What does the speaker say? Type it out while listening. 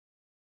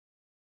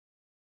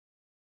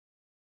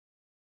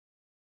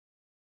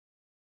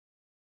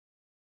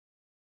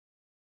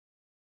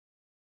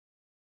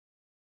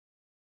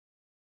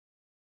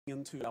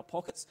into our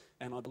pockets,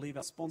 and I believe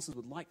our sponsors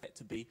would like that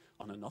to be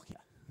on a Nokia.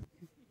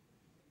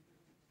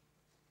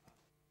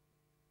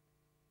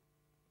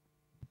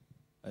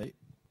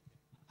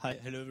 Hi,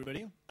 hello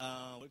everybody.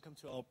 Welcome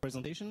to our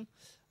presentation.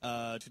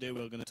 Today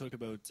we're going to talk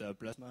about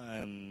Plasma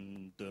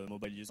and the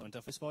mobile user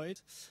interface for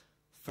it.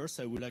 First,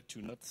 I would like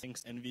to not thank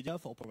NVIDIA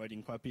for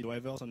providing crappy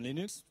drivers on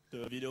Linux.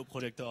 The video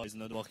projector is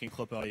not working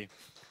properly.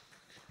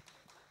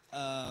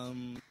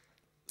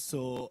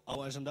 So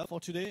our agenda for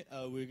today,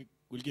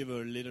 we'll give a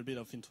little bit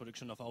of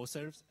introduction of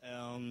ourselves,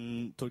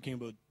 talking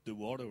about the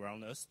world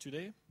around us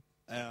today,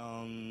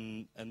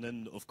 and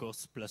then, of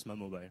course, Plasma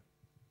Mobile.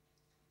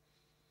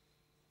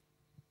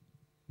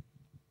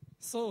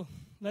 So,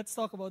 let's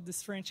talk about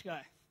this French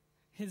guy.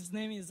 His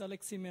name is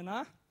Alexis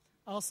Menard,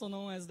 also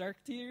known as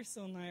Dark Tears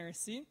on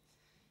IRC.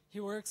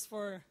 He works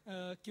for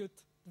Qt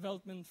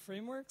Development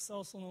Frameworks,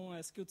 also known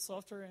as Qt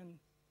Software and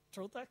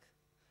Trotec.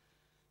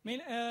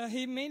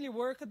 He mainly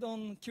worked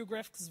on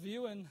QGraphics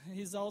View, and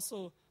he's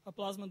also a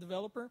Plasma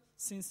developer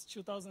since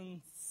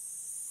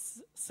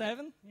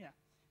 2007. Yeah,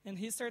 and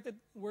he started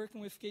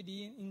working with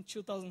KDE in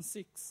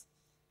 2006.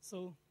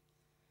 So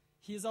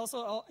he's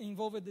also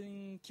involved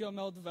in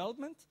QML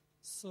development.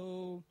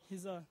 So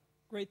he's a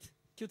great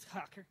Qt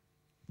hacker.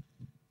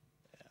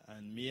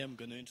 And me, I'm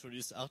going to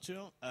introduce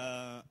Artur.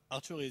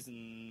 Artur is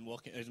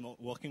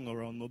working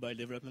around mobile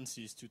development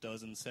since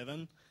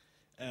 2007.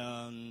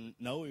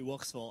 Now he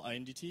works for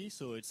INDT,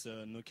 so it's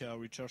a Nokia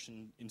Research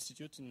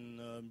Institute in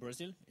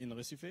Brazil, in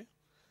Recife.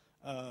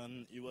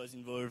 He was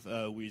involved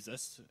with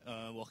us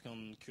working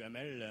on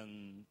QML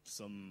and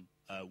some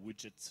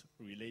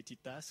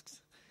widget-related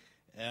tasks.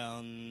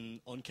 And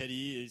on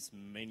KDE is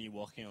mainly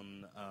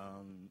working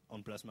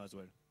on Plasma as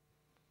well.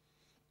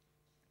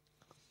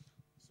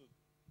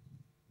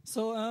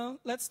 So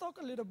let's talk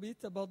a little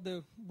bit about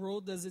the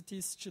world as it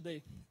is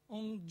today.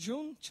 On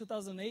June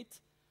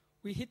 2008,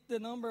 we hit the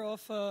number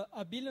of 1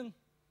 billion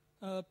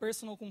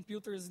personal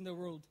computers in the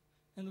world.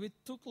 And we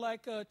took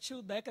like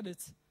 2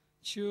 decades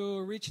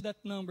to reach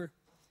that number.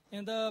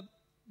 And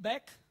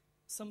back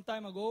some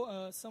time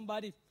ago,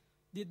 somebody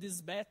did this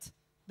bet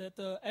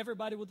that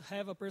everybody would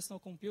have a personal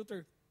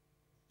computer.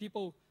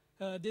 People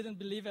didn't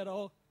believe at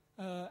all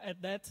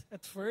at that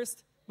at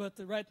first, but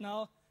right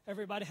now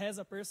everybody has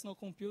a personal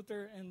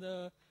computer, and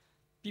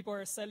people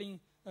are selling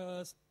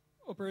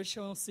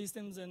operational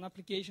systems and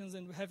applications,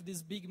 and we have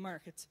this big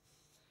market.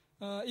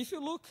 If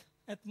you look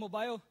at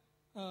mobile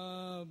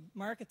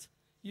market,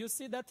 you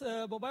see that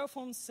mobile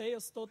phone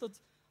sales totaled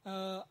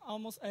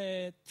almost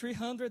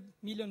 300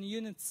 million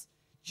units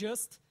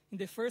just in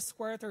the first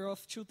quarter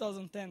of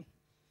 2010.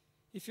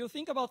 If you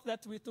think about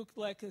that, we took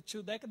like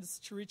 2 decades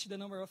to reach the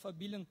number of 1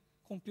 billion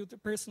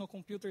personal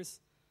computers.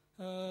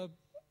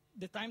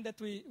 The time that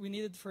we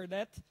needed for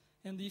that,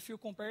 and if you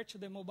compare to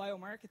the mobile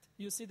market,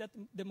 you see that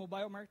the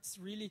mobile market is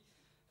really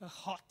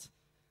hot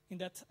in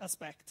that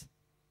aspect.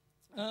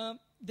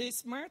 The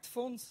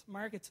smartphones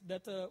market,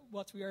 that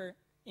what we are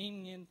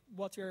aiming and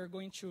what we are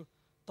going to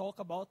talk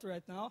about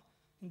right now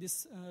in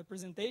this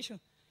presentation,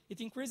 it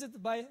increased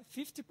by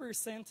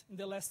 50% in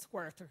the last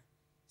quarter.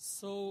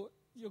 So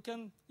you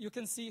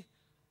can see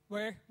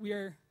where we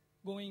are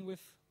going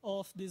with all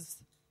of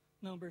these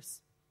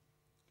numbers.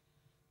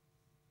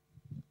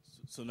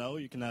 So now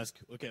you can ask,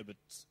 okay, but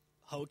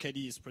how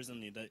KDE is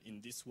present in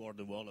this world,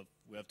 the world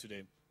we have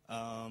today?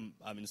 I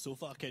mean, so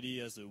far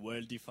KDE has a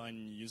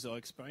well-defined user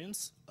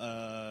experience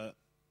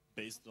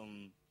based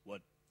on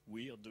what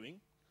we are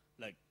doing,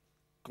 like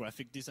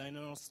graphic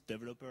designers,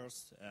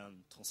 developers,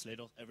 and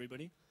translators,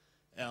 everybody.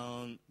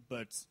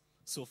 But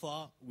so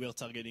far, we are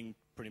targeting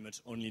pretty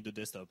much only the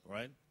desktop,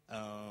 right?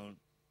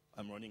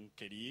 I'm running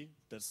KDE.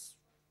 That's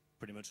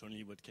pretty much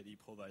only what KDE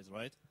provides,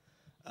 right?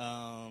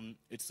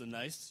 It's a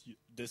nice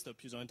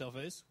desktop user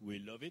interface. We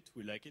love it.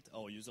 We like it.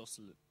 Our users,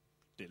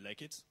 they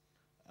like it.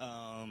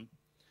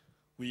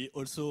 We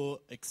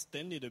also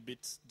extended a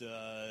bit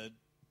the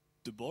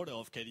border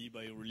of KDE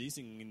by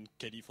releasing in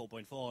KDE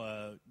 4.4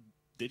 a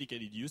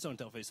dedicated user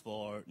interface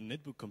for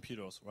netbook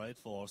computers, right?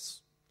 For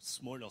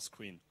smaller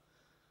screen.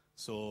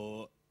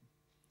 So,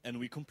 and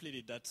we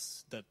completed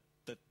that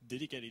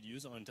dedicated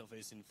user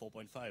interface in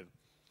 4.5.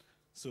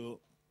 So,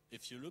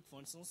 if you look, for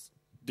instance,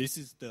 this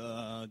is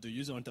the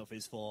user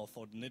interface for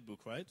the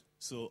netbook, right?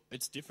 So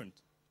it's different.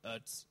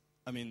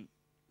 I mean,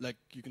 like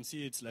you can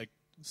see, it's like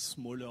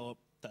smaller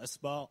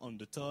taskbar on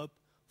the top,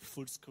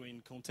 full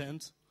screen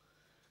content,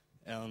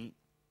 and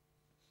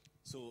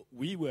so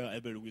we were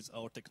able with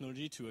our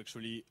technology to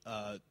actually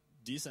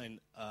design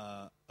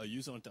a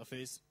user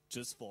interface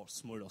just for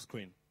smaller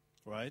screen,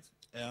 right?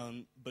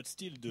 But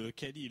still, the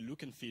KDE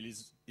look and feel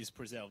is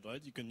preserved,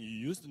 right? You can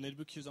use the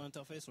netbook user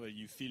interface where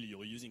you feel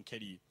you're using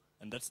KDE.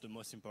 And that's the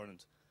most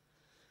important.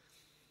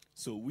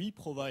 So we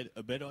provide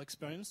a better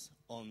experience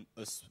on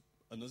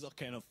another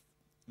kind of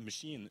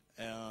machine,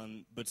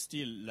 but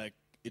still, like,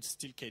 it's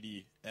still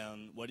KDE.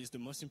 And what is the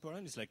most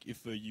important is, like,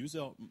 if a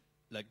user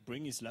like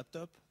bring his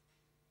laptop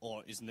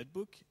or his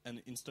netbook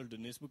and install the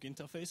netbook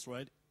interface,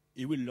 right?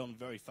 he will learn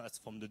very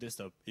fast from the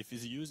desktop. If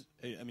he's using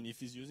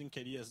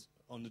KDE as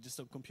on the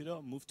desktop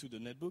computer, move to the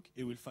netbook,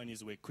 he will find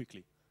his way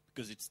quickly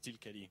because it's still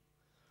KDE.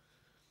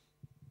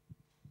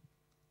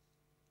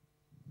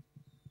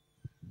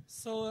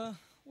 So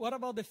what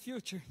about the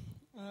future?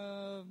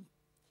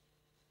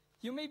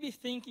 You may be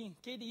thinking,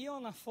 KDE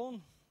on a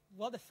phone,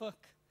 what the fuck?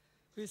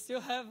 We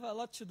still have a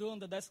lot to do on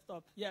the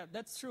desktop. Yeah,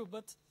 that's true,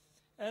 but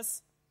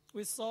as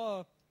we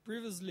saw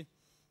previously,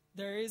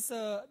 there is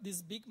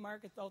this big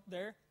market out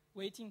there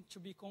waiting to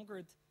be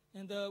conquered,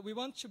 and we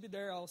want to be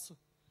there also.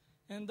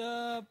 And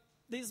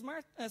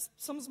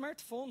some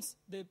smartphones,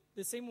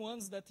 the same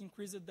ones that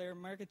increased their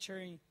market share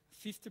in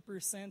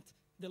 50%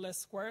 the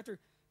last quarter,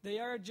 they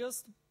are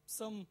just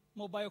some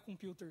mobile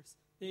computers.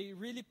 They're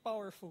really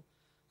powerful.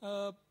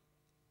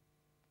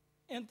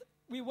 And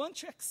we want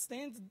to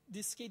extend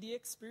this KDE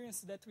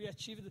experience that we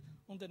achieved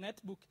on the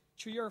netbook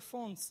to your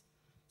phones.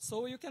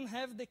 So you can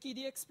have the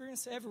KDE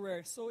experience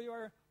everywhere. So you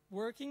are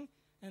working,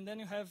 and then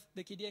you have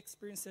the KDE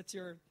experience at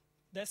your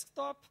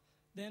desktop.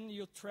 Then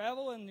you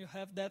travel, and you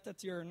have that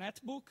at your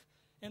netbook.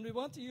 And we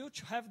want you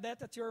to have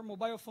that at your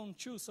mobile phone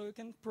too, so you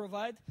can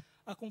provide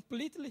a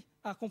complete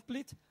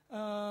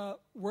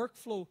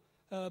workflow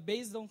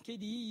based on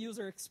KDE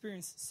user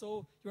experience.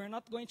 So you are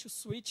not going to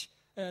switch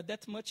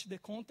that much the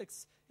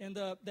context, and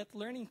that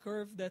learning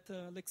curve that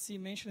Alexis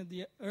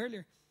mentioned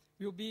earlier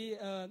will be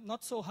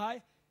not so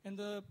high, and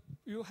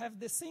you have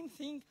the same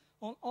thing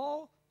on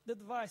all the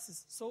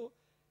devices. So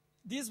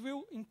this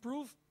will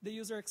improve the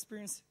user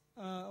experience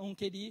on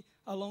KDE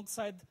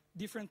alongside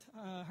different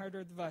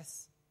hardware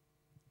devices.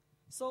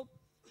 So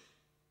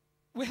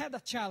we had a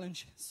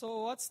challenge.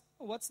 So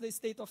what's the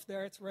state of the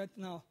art right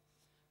now?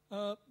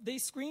 The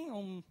screen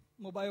on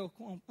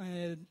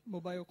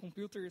mobile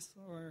computers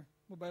or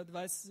mobile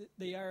devices,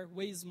 they are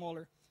way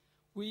smaller.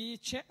 We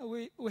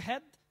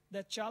had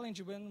that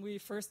challenge when we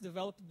first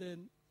developed the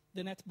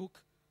netbook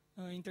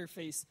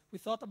interface. We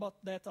thought about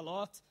that a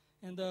lot,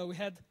 and we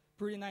had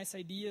pretty nice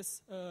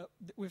ideas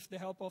with the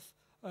help of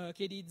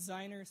KDE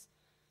designers.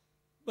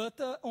 But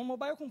on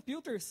mobile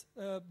computers,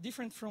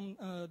 different from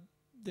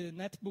the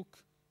netbook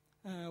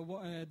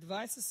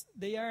devices,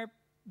 they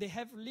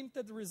have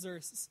limited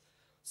resources.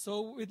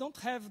 So we don't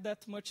have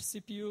that much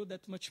CPU,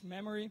 that much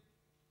memory,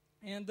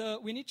 and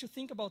we need to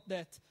think about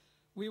that.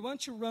 We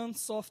want to run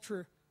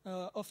software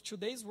of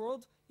today's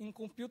world in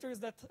computers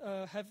that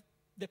have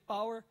the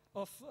power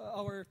of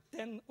our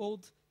 10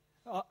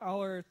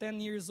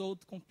 years old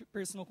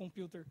personal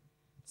computer.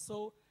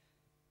 So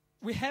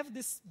we have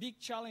this big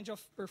challenge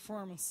of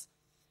performance.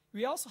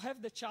 We also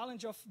have the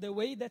challenge of the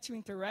way that you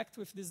interact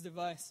with this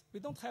device. We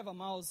don't have a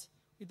mouse.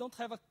 We don't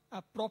have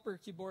a proper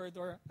keyboard,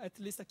 or at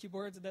least a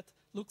keyboard that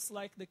looks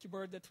like the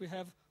keyboard that we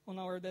have on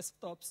our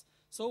desktops.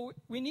 So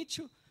we need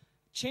to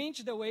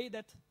change the way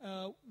that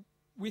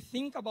we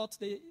think about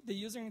the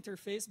user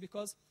interface,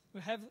 because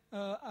we have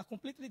a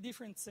completely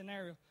different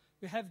scenario.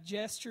 We have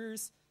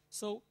gestures.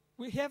 So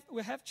we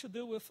have to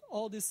deal with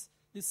all these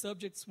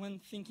subjects when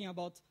thinking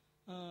about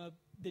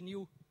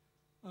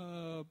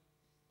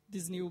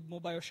this new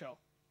mobile shell.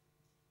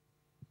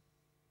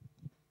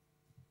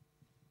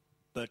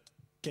 But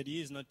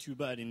KDE is not too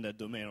bad in that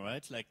domain,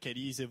 right? Like,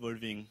 KDE is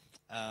evolving.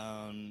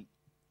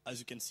 As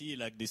you can see,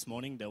 like this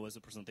morning, there was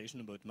a presentation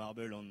about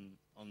Marble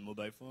on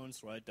mobile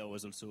phones, right? There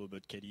was also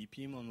about KDE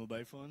PIM on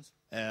mobile phones.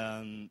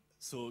 And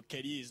so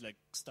KDE is like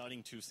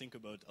starting to think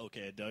about,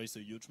 okay, there is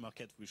a huge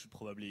market, we should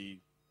probably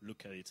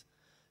look at it.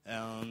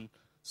 And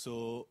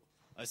so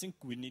I think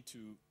we need to,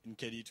 in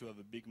KDE, to have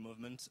a big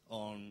movement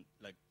on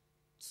like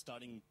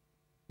starting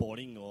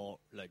porting, or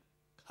like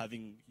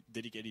having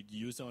dedicated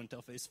user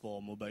interface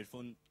for mobile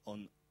phone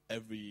on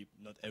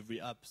not every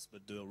apps,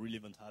 but the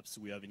relevant apps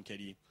we have in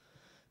KDE.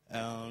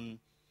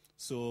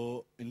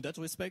 So in that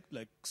respect,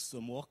 like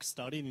some work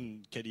started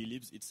in KDE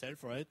Libs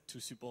itself, right, to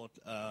support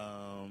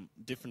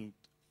different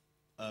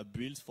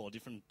builds for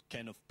different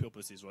kind of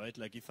purposes, right?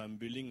 Like if I'm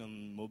building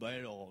on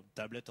mobile or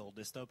tablet or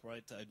desktop,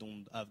 right, I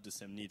don't have the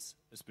same needs,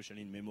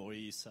 especially in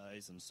memory,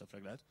 size, and stuff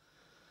like that.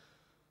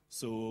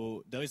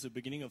 So there is a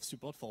beginning of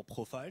support for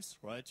profiles,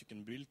 right? You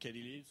can build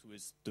KDE Libs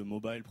with the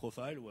mobile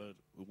profile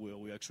where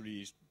we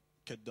actually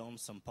cut down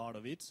some part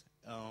of it.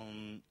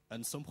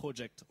 And some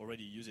projects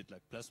already use it,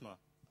 like Plasma.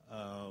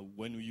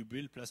 When you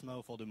build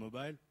Plasma for the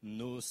mobile,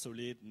 no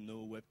Solid,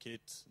 no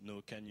WebKit,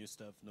 no CAN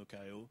stuff, no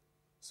KIO.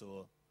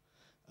 So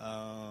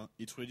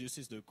it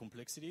reduces the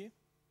complexity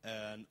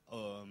and,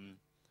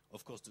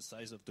 of course, the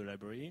size of the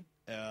library.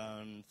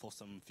 And for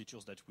some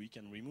features that we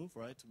can remove,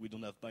 right? We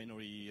don't have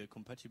binary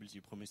compatibility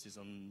promises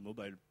on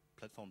mobile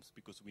platforms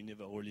because we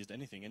never released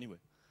anything anyway.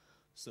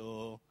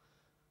 So,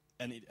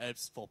 and it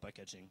helps for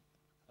packaging.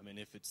 I mean,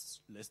 if it's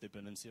less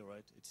dependency,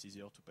 right, it's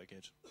easier to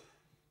package.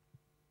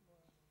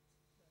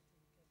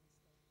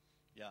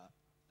 Yeah,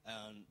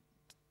 and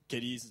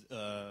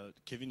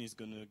Kevin is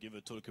going to give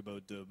a talk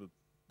about the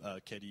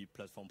KDE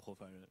platform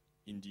profile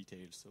in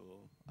detail, so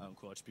I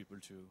encourage people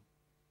to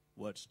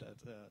watch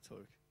that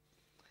talk.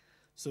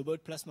 So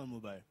about Plasma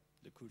Mobile,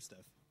 the cool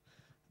stuff.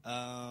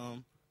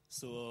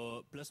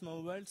 So Plasma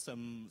Mobile,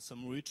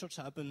 some research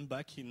happened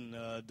back in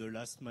the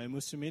last MIMO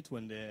summit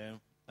when they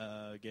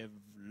gave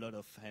a lot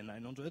of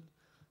N900.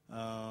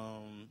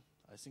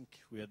 I think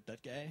we had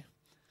that guy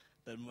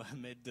that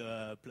made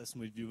the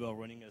Plasma viewer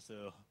running as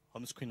a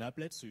home screen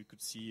applet, so you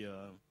could see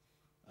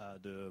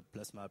the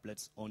Plasma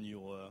applets on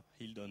your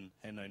Hildon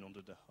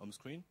N900 home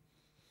screen.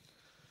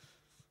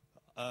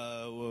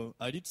 Well,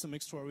 I did some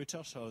extra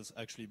research. I was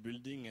actually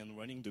building and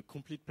running the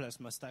complete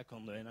Plasma stack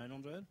on the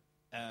N900,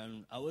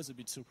 and I was a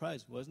bit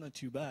surprised. It was not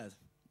too bad.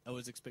 I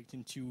was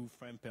expecting 2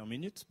 frames per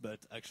minute, but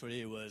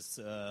actually it was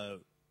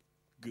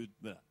good.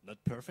 Well,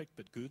 not perfect,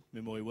 but good.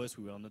 Memory-wise,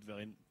 we were not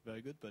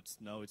very good, but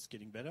now it's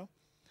getting better.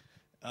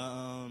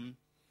 And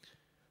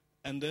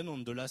then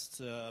on the last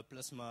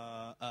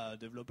Plasma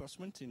developer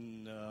sprint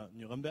in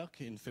Nuremberg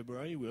in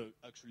February, we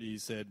actually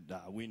said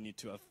we need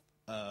to have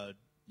a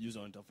user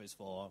interface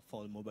for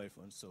the mobile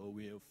phone. So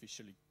we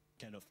officially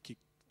kind of kick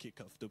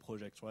off the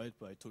project, right,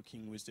 by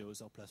talking with the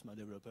other Plasma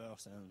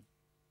developers and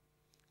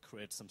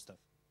create some stuff.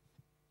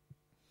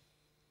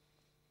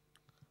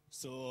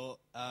 So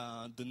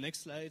the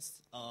next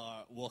slides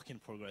are work in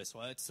progress,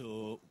 right?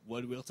 So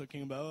what we're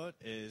talking about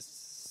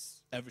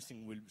is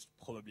everything will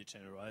probably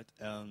change, right?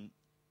 And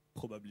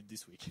probably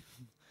this week.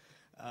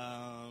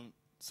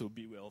 So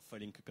beware of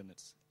falling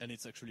coconuts. And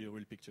it's actually a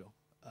real picture.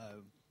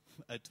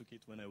 I took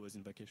it when I was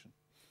in vacation.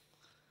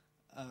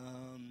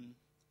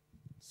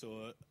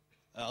 So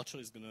Artur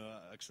is going to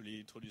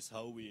actually introduce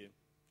how we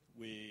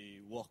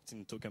worked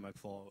in tokamak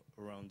for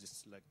around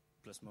this like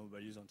Plasma mobile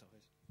user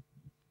interface.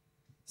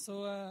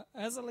 So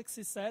as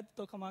Alexis said,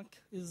 tokamak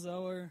is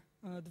our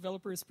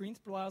developer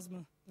sprint,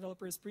 Plasma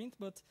developer sprint,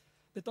 but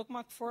the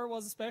Tokamak 4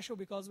 was special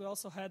because we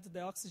also had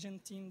the Oxygen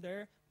team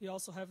there. We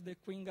also have the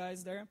Queen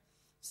guys there.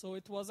 So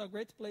it was a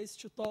great place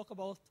to talk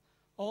about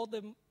all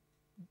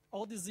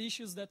these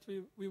issues that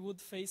we would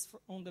face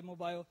on the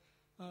mobile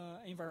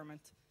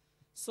environment.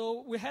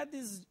 So we had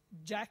these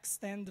jack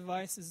stand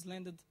devices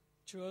landed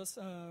to us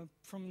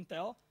from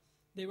Intel.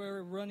 They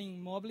were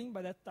running Moblin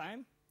by that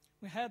time.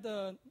 We had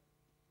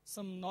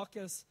some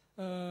Nokia's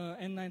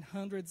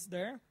N900s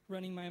there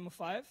running MIMO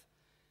 5.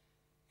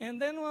 And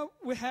then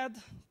we had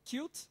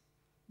Qt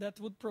that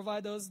would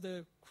provide us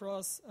the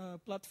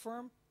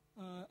cross-platform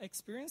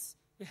experience.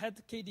 We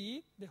had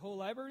KDE, the whole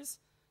libraries,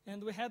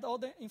 and we had all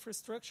the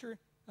infrastructure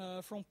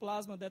from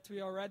Plasma that we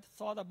already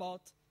thought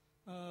about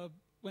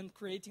when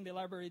creating the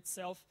library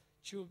itself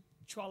to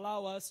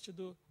allow us to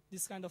do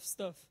this kind of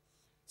stuff.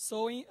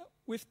 So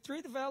with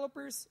 3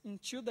 developers in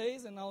 2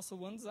 days and also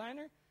 1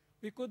 designer,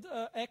 we could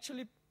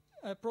actually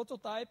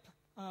prototype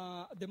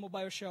the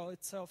mobile shell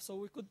itself. So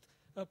we could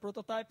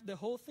prototype the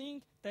whole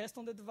thing, test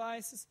on the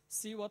devices,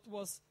 see what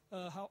was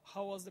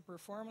how was the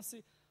performance,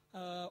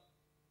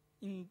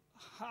 in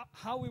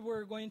how we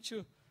were going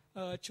to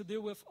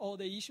deal with all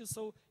the issues.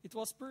 So it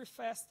was pretty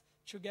fast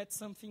to get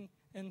something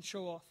and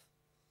show off.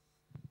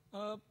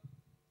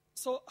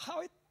 So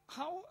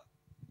how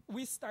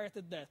we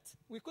started that?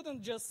 We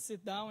couldn't just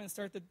sit down and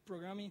started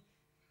programming,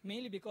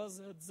 mainly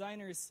because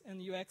designers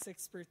and UX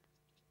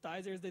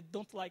expertisers, they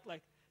don't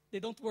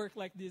work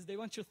like this. They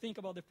want to think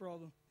about the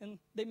problem. And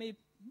they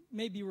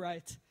may be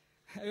right.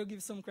 I will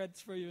give some credit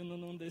for you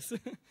on this.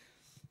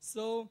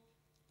 So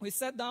we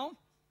sat down,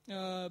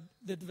 the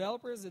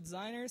developers, the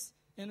designers,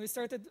 and we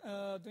started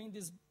doing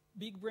this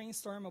big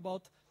brainstorm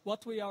about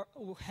what we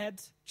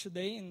had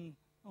today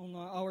on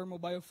our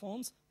mobile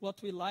phones,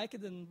 what we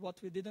liked and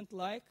what we didn't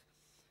like.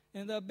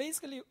 And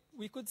basically,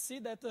 we could see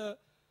that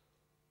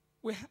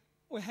we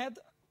had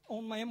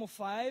on MIMO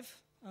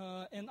 5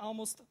 and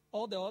almost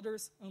all the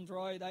others,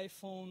 Android,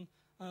 iPhone,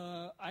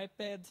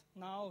 iPad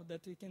now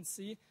that we can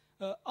see,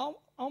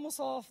 almost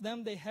all of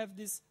them, they have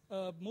these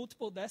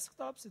multiple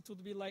desktops. It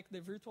would be like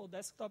the virtual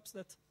desktops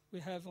that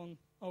we have on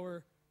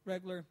our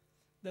regular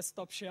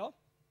desktop shell,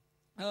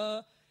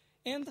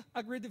 and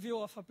a grid view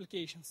of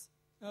applications.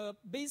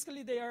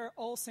 Basically, they are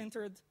all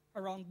centered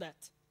around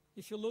that.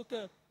 If you look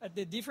at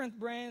the different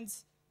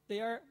brands, they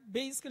are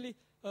basically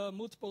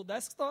multiple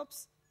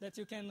desktops that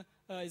you can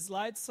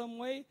slide some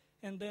way,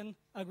 and then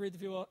a grid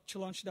view to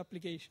launch the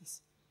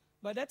applications.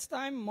 By that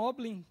time,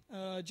 Moblin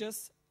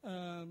just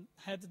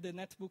had the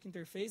netbook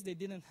interface. They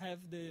didn't have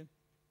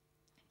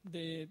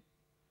the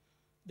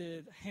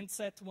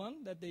handset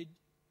one that they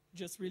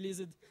just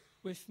released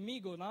with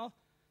Migo now.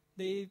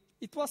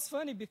 It was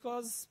funny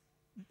because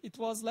it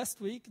was last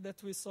week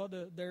that we saw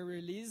their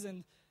release,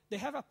 and they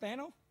have a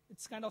panel.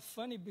 It's kind of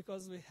funny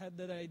because we had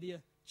that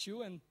idea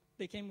too, and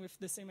they came with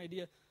the same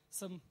idea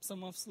some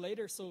months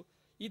later. So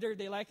either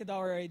they liked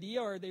our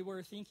idea or they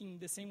were thinking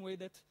the same way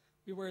that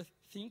we were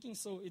thinking,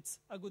 so it's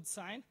a good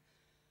sign.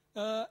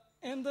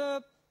 And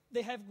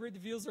they have grid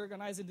views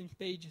organized in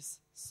pages.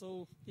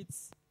 So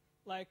it's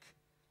like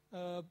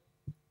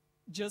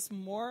just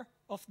more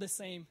of the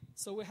same.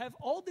 So we have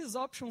all these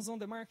options on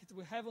the market.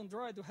 We have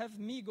Android, we have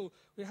Migo,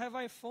 we have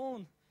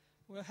iPhone,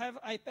 we have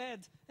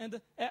iPad, and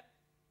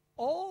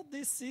all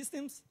these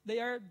systems, they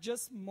are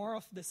just more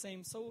of the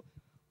same. So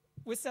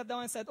we sat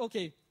down and said,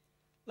 okay,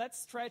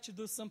 let's try to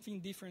do something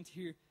different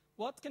here.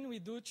 what can we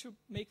do to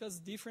make us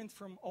different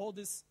from all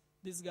these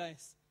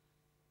guys?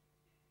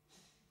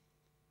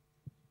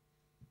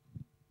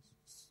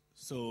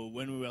 So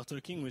when we were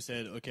talking, we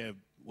said, okay,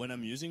 when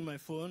I'm using my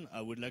phone,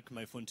 I would like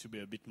my phone to be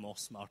a bit more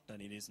smart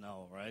than it is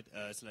now, right?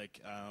 It's like,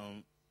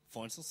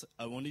 for instance,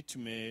 I wanted to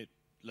make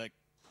like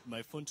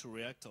my phone to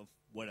react of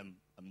what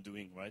I'm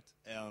doing, right?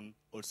 And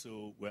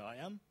also where I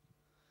am,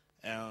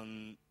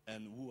 and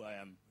who I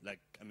am. Like,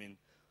 I mean,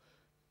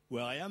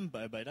 where I am,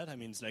 by that I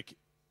mean, it's like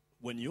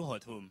when you're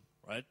at home,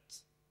 right?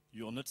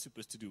 You're not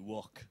supposed to do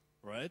work,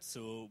 right?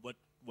 So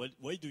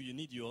why do you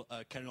need your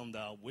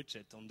calendar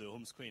widget on the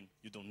home screen?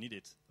 You don't need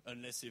it,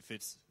 unless if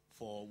it's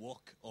for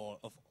work or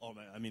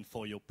I mean,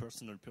 for your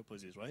personal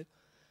purposes, right?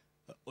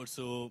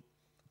 Also,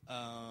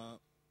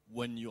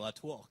 when you're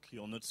at work,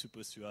 you're not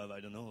supposed to have, I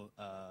don't know,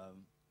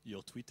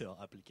 your Twitter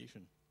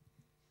application.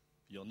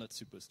 You're not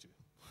supposed to.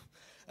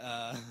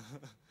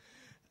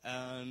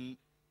 And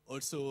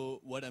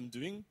also, what I'm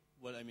doing,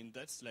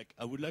 that's like,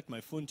 I would like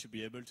my phone to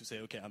be able to say,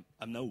 okay,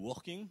 I'm now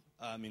working.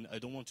 I mean, I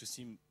don't want to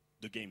see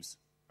the games.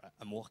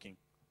 I'm working.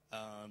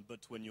 But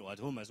when you're at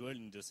home as well,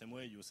 in the same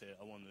way, you say,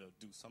 I want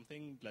to do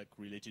something like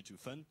related to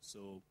fun,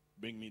 so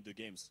bring me the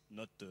games,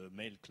 not the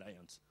mail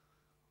client,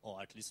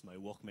 or at least my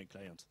work mail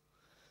client.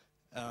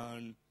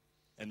 And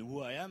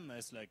who I am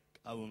is like,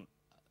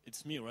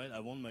 it's me, right? I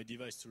want my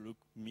device to look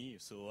me,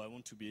 so I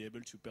want to be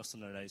able to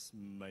personalize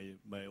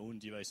my own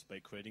device by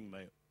creating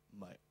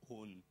my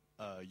own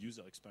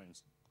user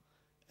experience.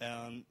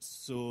 And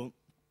so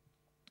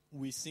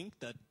we think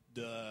that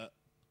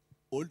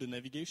all the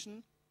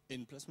navigation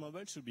in Plus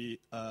Mobile should be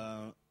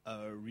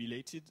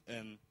related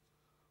and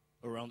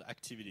around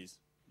activities.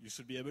 You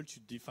should be able to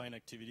define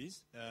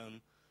activities,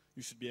 and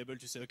you should be able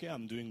to say, okay,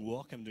 I'm doing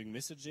work, I'm doing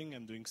messaging,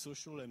 I'm doing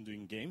social, I'm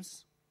doing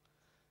games.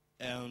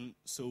 And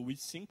so we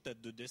think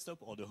that the desktop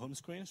or the home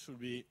screen should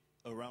be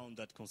around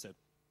that concept.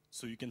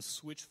 So you can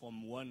switch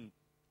from one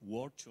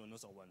world to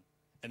another one.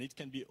 And it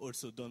can be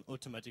also done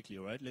automatically,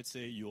 right? Let's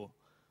say you're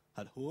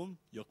at home,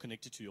 you're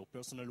connected to your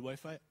personal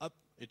Wi-Fi,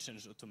 it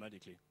changed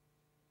automatically.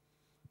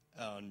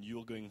 And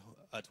you're going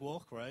at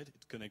work, right?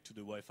 It connects to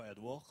the Wi-Fi at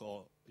work,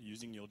 or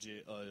using your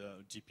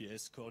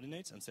GPS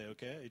coordinates and say,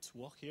 okay, it's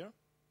work here,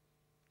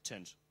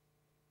 change.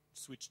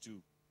 Switch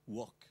to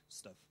work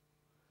stuff.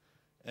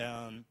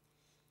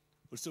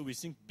 Also, we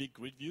think big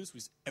grid views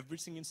with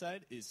everything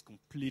inside is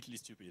completely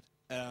stupid.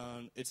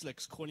 And it's like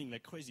scrolling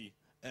like crazy.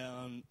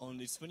 And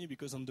it's funny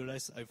because on the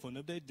last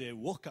iPhone update, they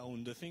work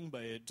around the thing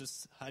by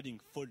just adding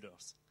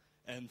folders.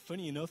 And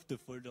funny enough, the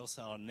folders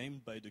are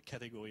named by the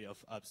category of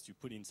apps you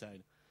put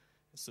inside.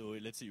 So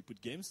let's say you put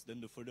games,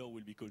 then the folder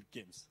will be called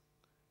games.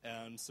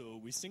 And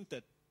so we think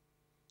that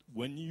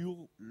when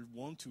you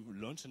want to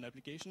launch an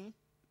application,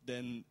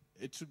 then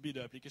it should be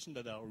the application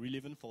that are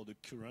relevant for the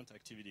current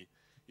activity.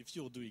 If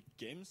you're doing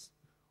games,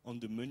 on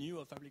the menu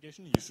of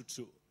application, you should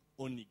show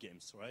only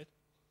games, right?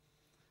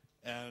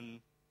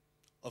 And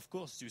of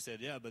course, you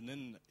said, yeah, but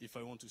then if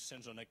I want to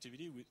change an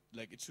activity,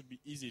 it should be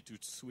easy to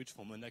switch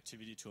from an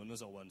activity to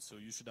another one. So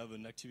you should have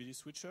an activity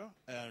switcher,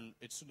 and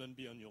it shouldn't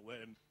be on your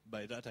web.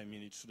 By that, I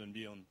mean it shouldn't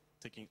be on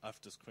taking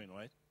after screen,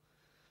 right?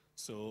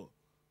 So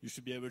you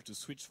should be able to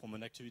switch from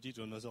an activity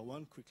to another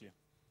one quickly.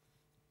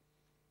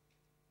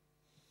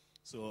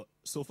 So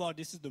far,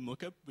 this is the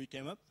mock-up we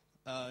came up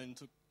in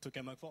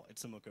Tokamak 4.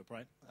 It's a mock-up,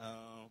 right?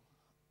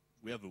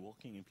 We have a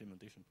working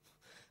implementation.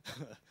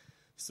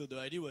 So the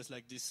idea was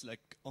like this, like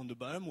on the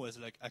bottom was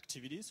like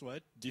activities,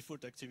 right?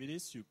 Default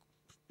activities.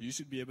 You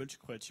should be able to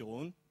create your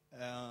own.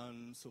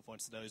 And so for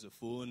instance, there is a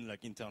phone,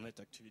 like internet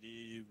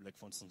activity, like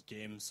for instance,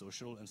 games,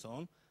 social, and so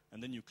on.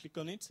 And then you click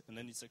on it, and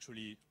then it's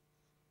actually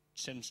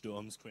changed the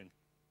home screen,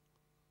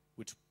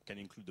 which can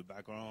include the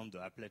background, the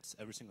applets,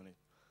 everything on it.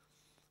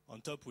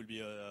 On top will be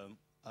a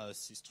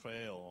sys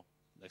tray or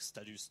like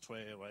status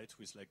tray, right?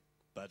 With like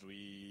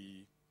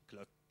battery,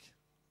 clock,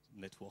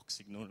 network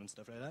signal, and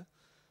stuff like that.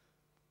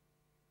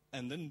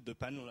 And then the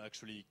panel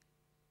actually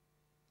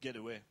get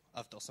away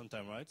after some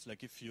time, right?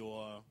 Like if you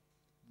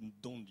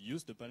don't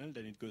use the panel,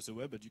 then it goes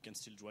away, but you can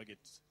still drag it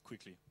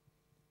quickly.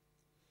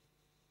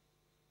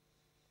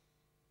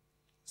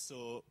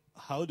 So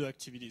how do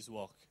activities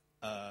work?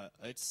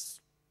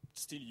 It's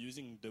still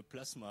using the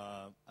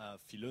Plasma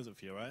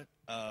philosophy, right?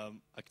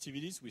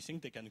 Activities, we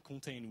think they can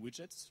contain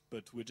widgets,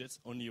 but widgets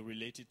only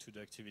related to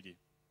the activity.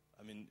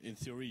 I mean, in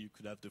theory, you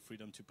could have the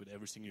freedom to put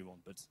everything you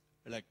want, but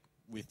like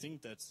we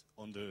think that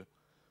on the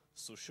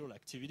social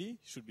activity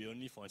should be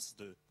only, for instance,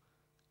 the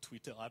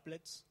Twitter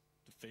applets,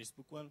 the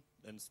Facebook one,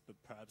 and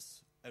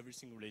perhaps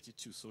everything related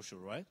to social,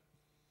 right?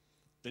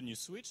 Then you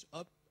switch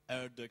up,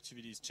 the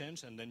activities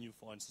change, and then you,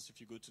 for instance, if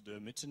you go to the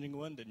messaging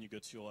one, then you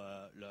get your,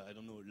 I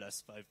don't know,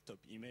 last 5 top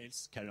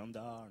emails, calendar,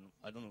 and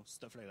I don't know,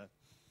 stuff like that.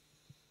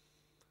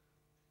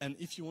 And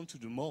if you want to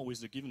do more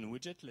with the given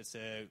widget, let's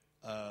say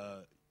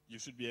you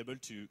should be able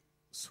to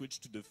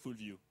switch to the full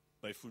view.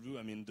 by full-view,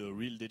 I mean the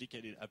real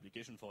dedicated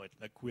application for it.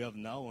 Like we have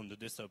now on the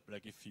desktop,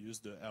 like if you use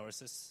the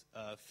RSS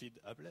feed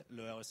applet,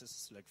 the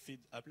RSS like feed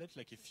applet,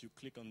 like if you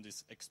click on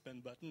this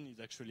expand button,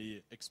 it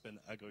actually expand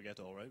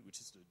aggregator, right,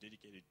 which is the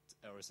dedicated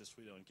RSS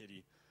reader on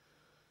KDE.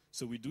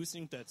 So we do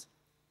think that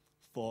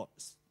for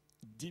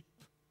deep,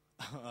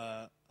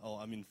 or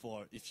I mean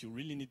for if you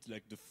really need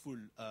like the full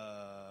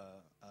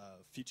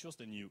features,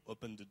 then you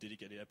open the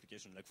dedicated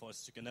application. Like for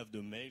us, you can have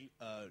the mail,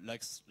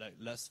 like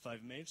last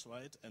 5 mails,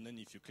 right? And then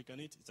if you click on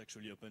it, it's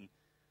actually open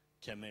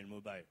Kmail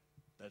mobile.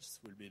 That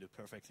will be the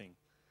perfect thing.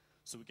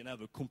 So we can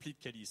have a complete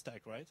KDE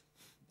stack, right?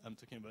 I'm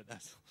talking about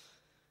that.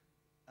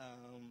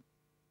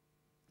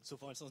 So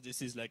for instance,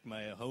 this is like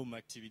my home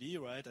activity,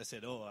 right? I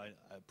said, oh, I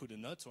put a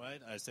note,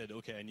 right? I said,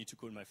 okay, I need to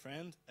call my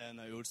friend, and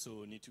I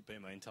also need to pay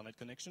my internet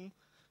connection.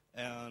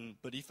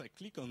 But if I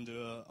click on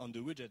the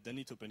widget, then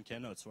it opens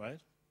Keynotes, right?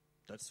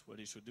 That's what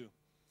it should do,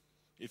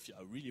 if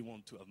I really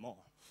want to have more.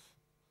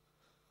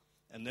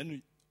 And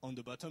then on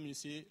the bottom, you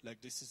see,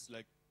 like this is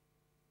like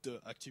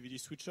the activity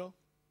switcher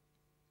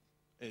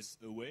is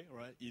away,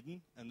 right,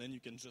 hidden, and then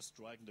you can just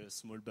drag the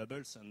small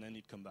bubbles, and then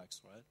it comes back,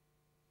 right?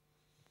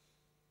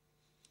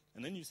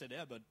 And then you said,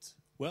 yeah, but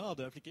where are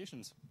the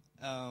applications?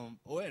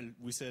 Well,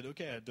 we said,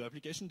 okay, the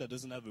application that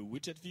doesn't have a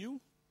widget view,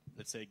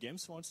 let's say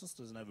games, for instance,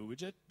 doesn't have a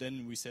widget,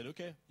 then we said,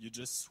 okay, you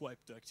just swipe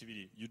the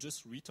activity. You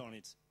just return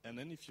it. And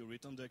then if you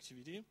return the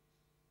activity,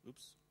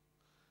 oops,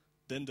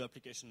 then the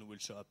application will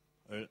show up,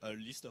 a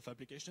list of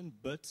applications,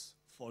 but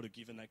for the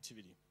given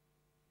activity.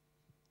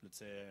 Let's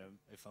say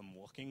if I'm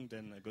working,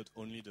 then I got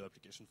only the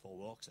application for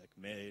work, like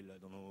mail, I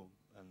don't know,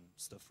 and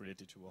stuff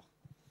related to work.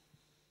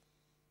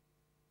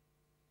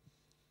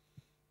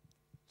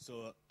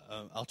 So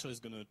Artur is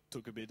going to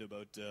talk a bit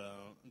about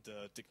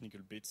the technical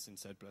bits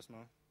inside Plasma.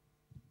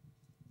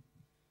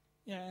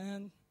 Yeah,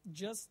 and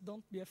just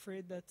don't be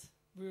afraid that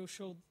we'll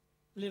show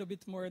a little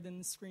bit more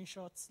than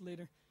screenshots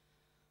later.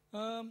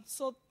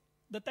 So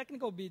the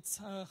technical bits,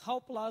 how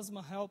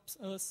Plasma helps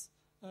us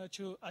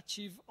to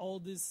achieve all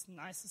this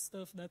nice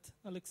stuff that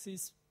Alexis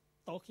is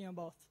talking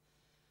about.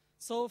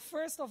 So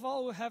first of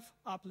all, we have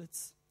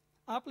applets.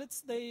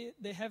 Applets,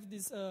 they have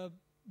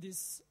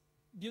this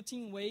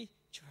built-in way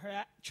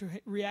to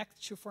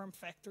react to form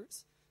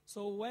factors.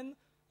 So when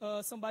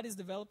somebody is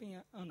developing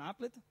an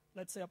applet,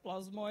 let's say a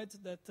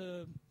plasmoid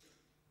that,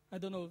 I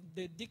don't know,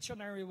 the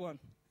dictionary one,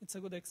 it's a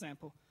good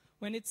example.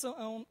 When it's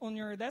on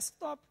your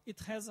desktop, it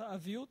has a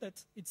view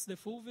that it's the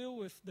full view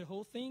with the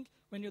whole thing.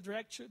 When you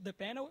drag to the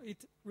panel,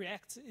 it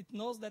reacts. It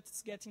knows that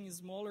it's getting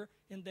smaller,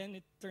 and then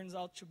it turns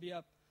out to be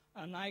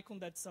an icon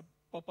that's a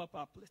pop-up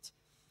applet.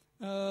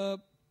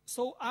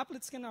 So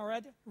applets can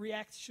already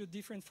react to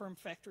different form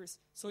factors.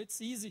 So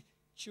it's easy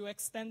to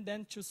extend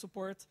them to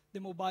support the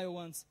mobile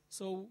ones.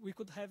 So we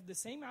could have the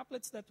same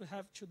applets that we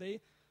have today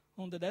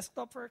on the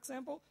desktop, for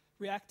example,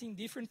 reacting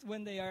different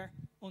when they are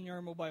on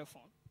your mobile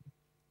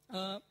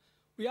phone.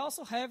 We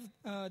also have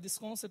this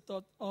concept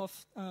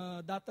of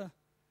data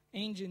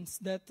engines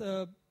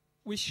that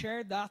we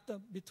share data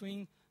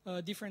between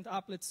different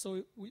applets,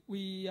 so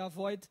we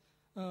avoid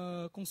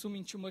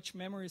consuming too much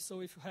memory.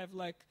 So if you have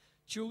like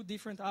 2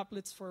 different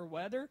applets for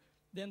weather,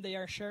 then they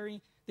are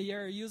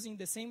using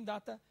the same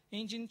data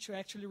engine to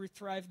actually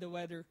retrieve the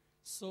weather,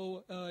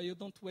 so you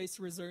don't waste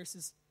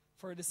resources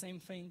for the same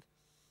thing.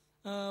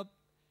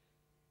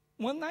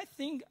 One nice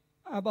thing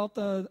about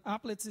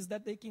applets is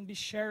that they can be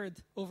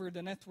shared over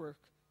the network.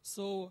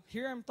 So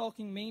here I'm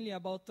talking mainly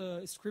about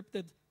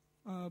scripted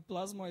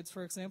plasmoids,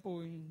 for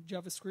example, in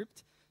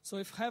JavaScript. So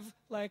if you have,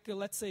 like,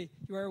 let's say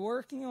you are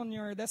working on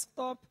your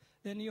desktop,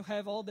 then you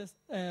have all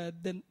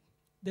the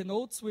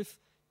notes with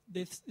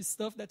the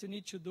stuff that you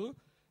need to do.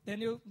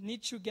 Then you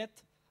need to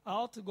get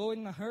out, go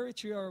in a hurry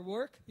to your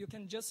work. You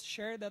can just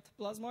share that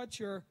plasmoid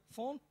to your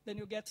phone. Then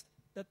you get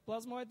that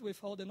plasmoid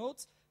with all the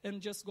notes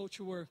and just go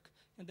to work.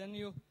 And then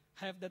you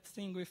have that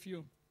thing with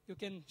you. You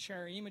can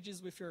share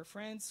images with your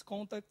friends,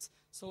 contacts.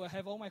 So I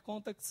have all my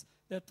contacts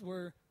that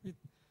were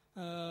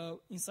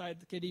inside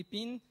the KDE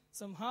pin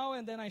somehow,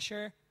 and then I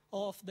share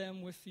all of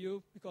them with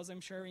you because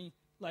I'm sharing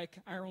like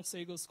Aaron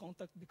Segal's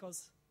contact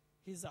because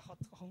he's a hot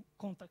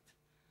contact.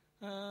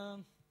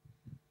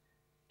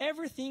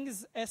 Everything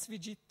is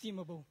SVG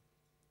themable.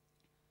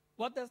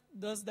 What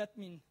does that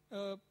mean?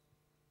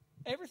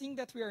 Everything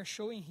that we are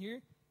showing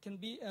here can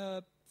be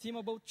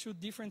themable to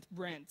different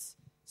brands.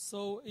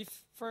 So if,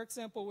 for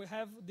example, we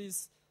have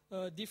this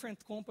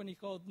different company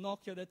called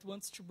Nokia that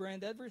wants to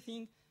brand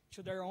everything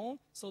to their own,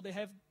 so they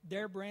have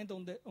their brand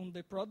on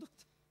the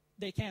product,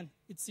 they can.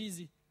 It's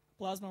easy.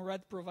 Plasma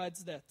Red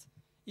provides that.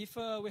 If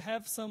we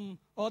have some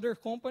other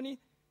company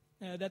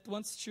that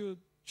wants to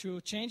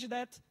change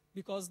that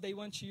because they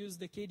want to use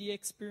the KDE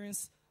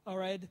experience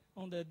already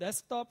on the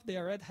desktop, they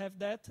already have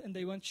that, and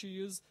they want to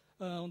use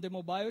on the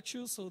mobile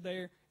too, so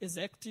their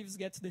executives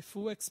get the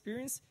full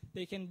experience,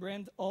 they can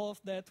brand all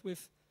of that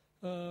with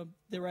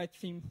the right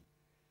theme.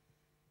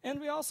 And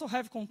we also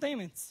have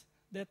containments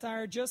that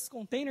are just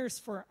containers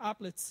for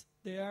applets.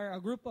 They are a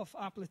group of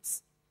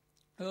applets.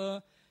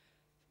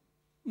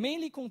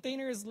 Mainly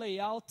containers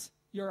layout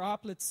your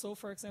applets. So,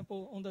 for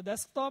example, on the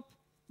desktop,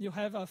 you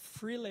have a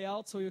free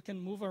layout, so you can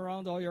move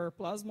around all your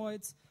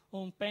plasmoids.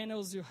 On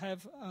panels, you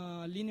have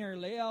a linear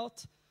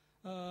layout.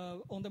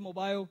 On the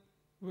mobile,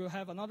 we'll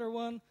have another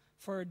one.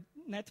 For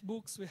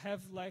netbooks, we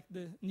have like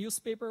the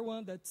newspaper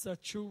one that's a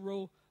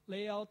 2-row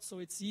layout, so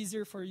it's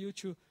easier for you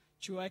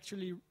to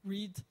actually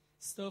read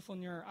stuff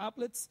on your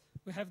applets.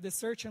 We have the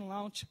search and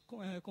launch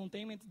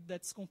containment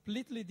that's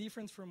completely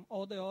different from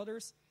all the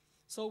others.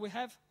 So we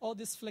have all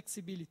this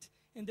flexibility.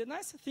 And the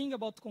nice thing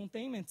about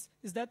containments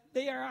is that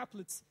they are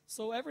applets.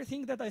 So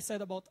everything that I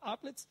said about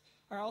applets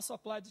are also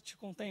applied to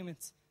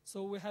containments.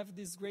 So we have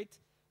this great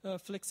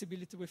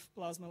flexibility with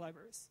Plasma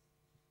libraries.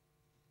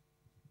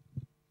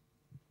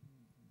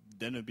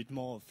 Then a bit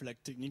more of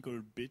like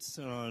technical bits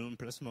on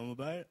Plasma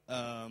Mobile.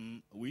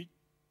 We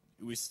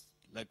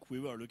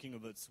were looking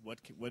about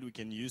what we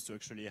can use to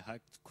actually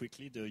hack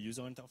quickly the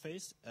user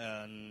interface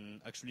and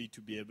actually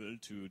to be able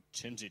to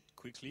change it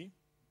quickly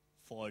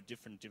for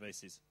different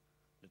devices.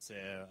 Let's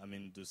say,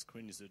 the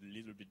screen is a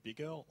little bit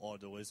bigger or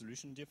the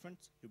resolution different.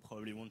 You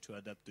probably want to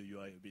adapt the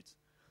UI a bit.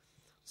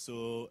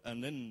 So,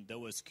 and then there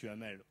was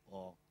QML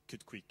or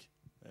Cut Quick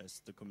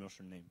as the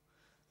commercial name.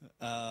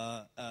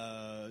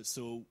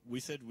 So we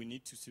said we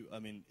need to,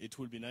 it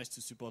would be nice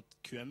to support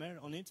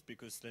QML on it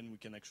because then we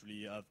can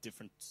actually have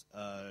different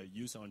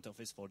user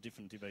interface for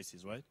different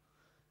devices, right?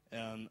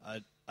 And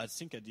I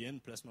think at the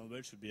end, Plasma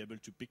Mobile should be able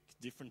to pick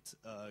different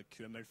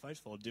QML files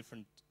for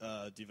different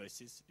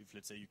devices. If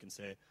let's say you can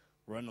say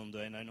run on the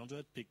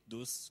N900, pick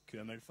those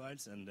QML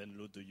files and then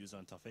load the user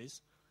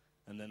interface,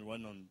 and then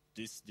run on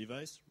this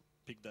device,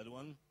 pick that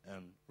one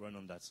and run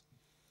on that.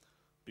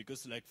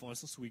 Because, like, for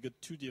instance, we got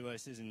 2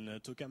 devices in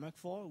Tokamak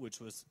 4, which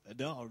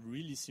they are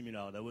really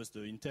similar. That was the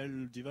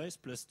Intel device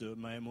plus the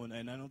my own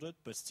N900,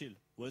 but still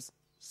was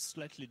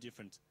slightly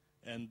different.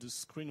 And the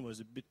screen was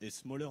a bit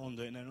smaller on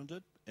the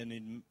N900,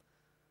 and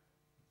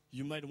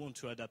you might want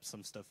to adapt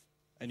some stuff.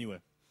 Anyway,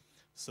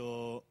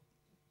 so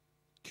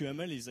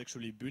QML is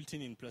actually built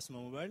in Plasma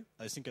Mobile.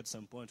 I think at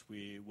some point,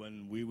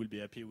 when we will be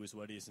happy with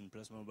what is in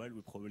Plasma Mobile,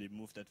 we'll probably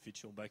move that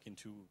feature back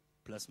into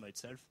Plasma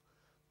itself.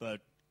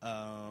 But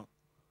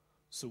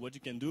so what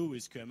you can do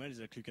with QML is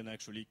that you can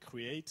actually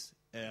create,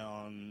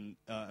 the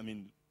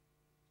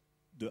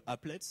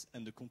applets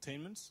and the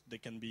containments, they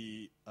can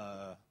be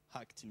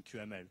hacked in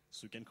QML.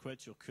 So you can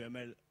create your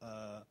QML,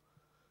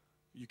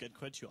 you can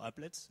create your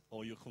applets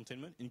or your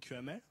containment in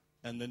QML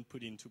and then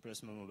put it into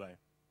Plasma Mobile.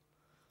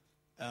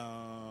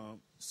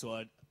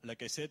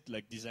 Like I said,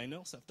 like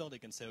designers, after they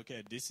can say,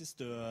 okay, this is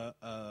the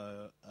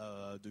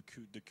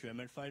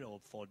QML file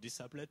for this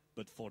applet,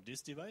 but for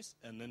this device,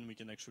 and then we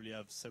can actually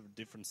have several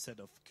different set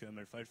of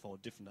QML files for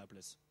different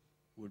applets.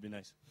 Would be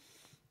nice.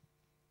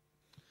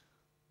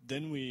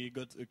 Then we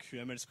got a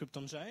QML script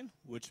engine,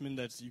 which means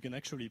that you can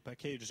actually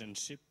package and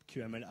ship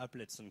QML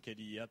applets on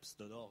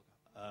kdeapps.org.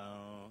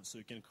 So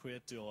you can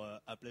create your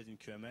applet in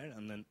QML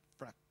and then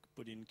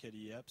put in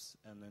KDE apps,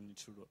 and then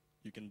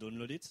you can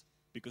download it.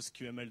 Because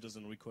QML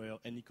doesn't require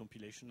any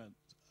compilation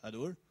at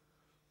all,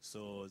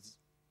 so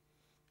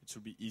it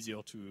should be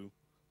easier to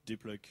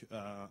deploy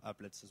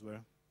applets as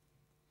well.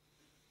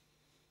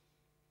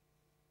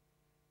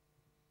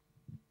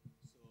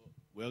 So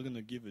we're going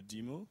to give a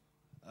demo.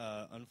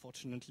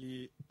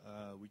 Unfortunately,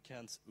 we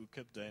can't hook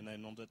up the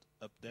N900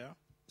 up there,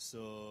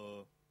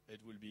 so it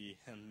will be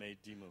handmade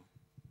demo.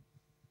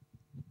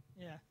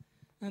 Yeah,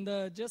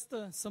 and just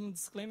some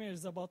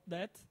disclaimers about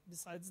that,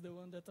 besides the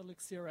one that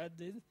Alexis already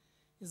did.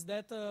 Is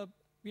that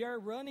we are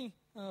running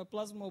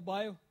Plasma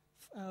Mobile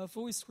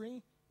full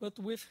screen, but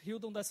with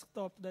Hildon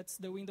Desktop, that's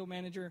the window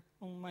manager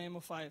on my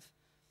MO5.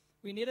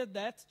 We needed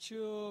that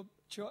to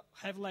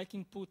have like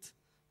input,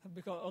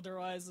 because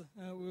otherwise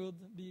we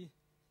would be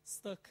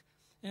stuck.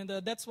 And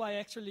that's why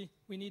actually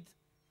we need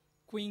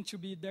Queen to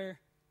be there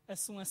as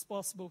soon as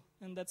possible,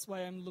 and that's why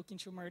I'm looking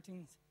to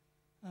Martin's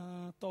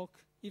talk,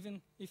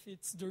 even if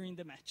it's during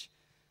the match.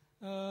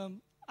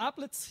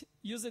 Applets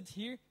used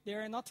here, they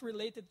are not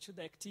related to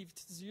the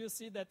activities. You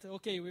see that,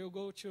 okay, we'll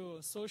go to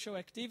social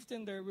activity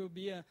and there will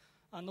be a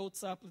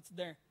notes applet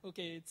there.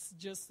 Okay, it's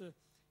just,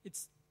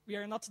 we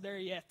are not there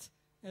yet.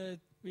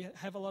 We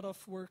have a lot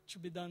of work to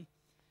be done.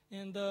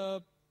 And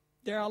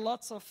there are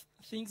lots of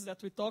things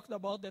that we talked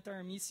about that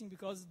are missing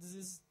because this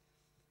is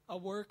a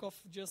work of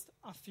just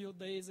a few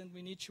days and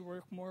we need to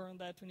work more on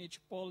that. We need to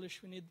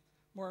polish, we need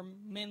more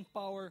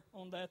manpower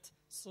on that.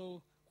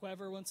 So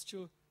whoever wants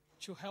to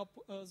help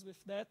us with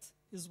that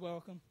is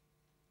welcome.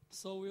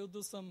 So we'll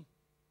do some.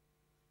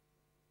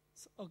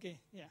 Okay,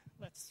 yeah,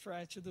 let's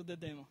try to do the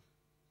demo.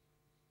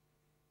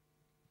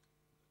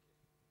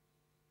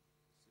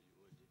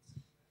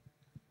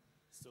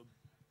 So,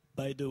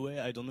 by the way,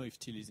 I don't know if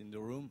Till is in the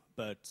room,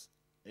 but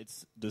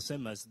it's the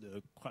same as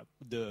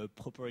the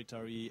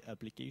proprietary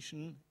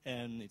application,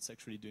 and it's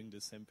actually doing the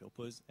same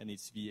purpose, and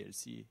it's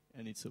VLC,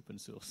 and it's open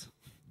source.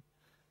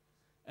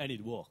 And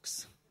it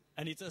works.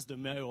 And it has the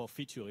mirror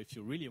feature if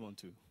you really want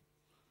to.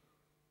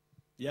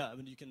 Yeah,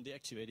 you can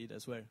deactivate it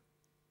as well.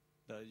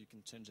 You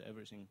can change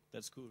everything.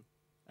 That's cool.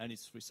 And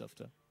it's free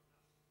software.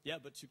 Yeah,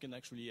 but you can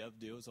actually have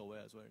the other way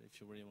as well if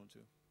you really want to.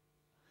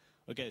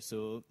 Okay,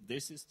 so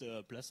this is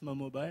the Plasma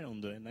mobile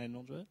on the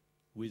 900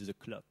 with the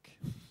clock.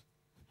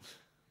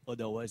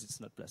 Otherwise, it's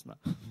not Plasma.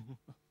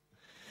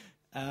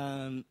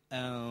 And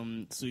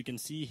so you can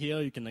see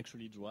here, you can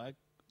actually drag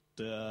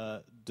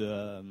the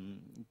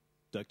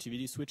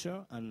activity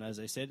switcher, and as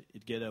I said,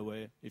 it gets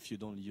away if you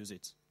don't use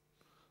it.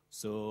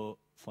 So,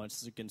 for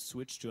instance, you can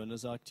switch to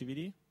another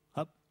activity,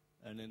 hop,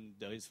 and then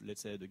there is,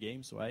 let's say, the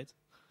games, right?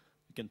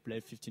 You can play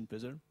 15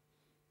 puzzle.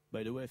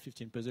 By the way,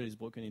 15 puzzle is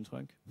broken in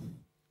trunk.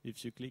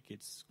 If you click,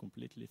 it's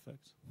completely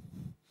fucked.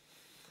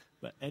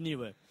 But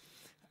anyway,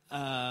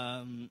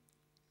 so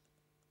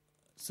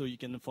you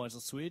can, for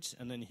instance, switch,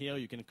 and then here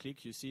you can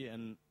click, you see,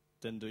 and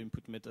then the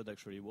input method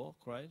actually work,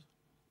 right?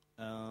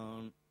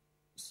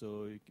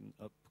 So you can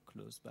up,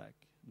 close, back,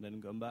 and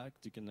then come back.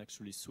 You can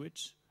actually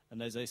switch,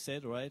 and as I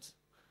said, right?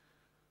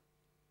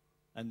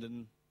 And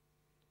then,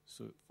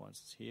 so for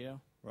instance here,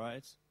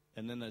 right?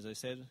 And then as I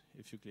said,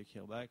 if you click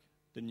here back,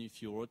 then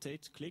if you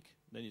rotate, click,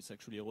 then it's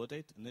actually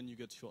rotate, and then you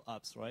get your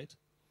apps, right?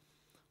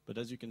 But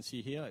as you can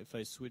see here, if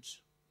I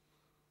switch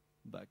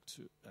back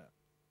to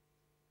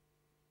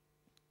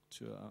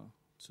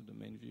the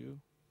main view,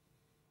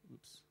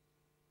 oops,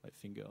 my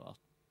finger out.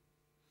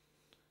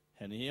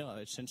 And here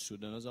I change to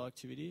another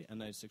activity,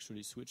 and I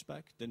actually switch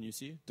back. Then you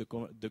see the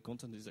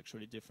content is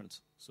actually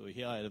different. So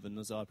here I have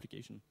another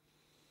application.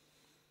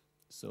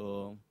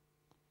 So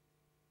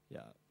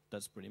yeah,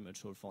 that's pretty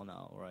much all for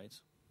now,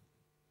 right?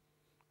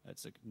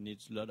 It's like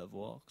needs a lot of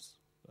works.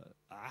 But,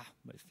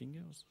 my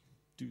fingers,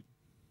 dude.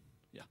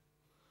 Yeah.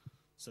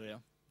 So yeah.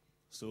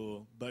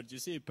 So, but you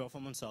see,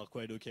 performance are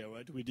quite okay,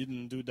 right? We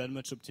didn't do that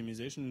much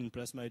optimization in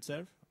Plasma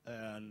itself,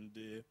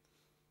 and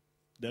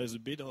there's a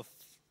bit of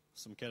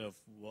some kind of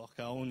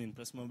workaround in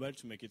Plasma Mobile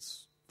to make it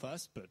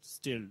fast, but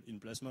still in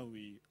Plasma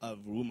we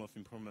have room of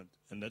improvement,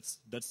 and that's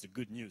the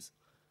good news.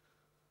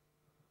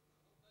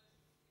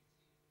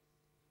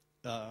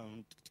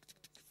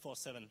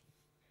 4.7.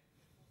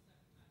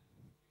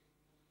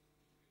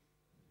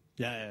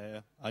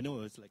 Yeah. I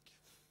know, it's like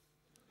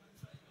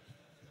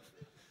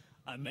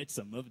I made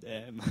some of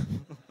them.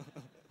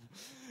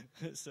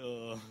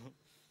 So,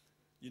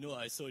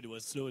 I saw it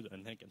was slow,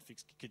 and I can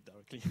fix it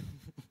directly.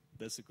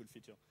 That's a cool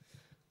feature.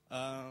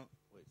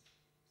 Wait,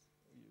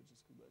 you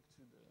just go back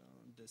to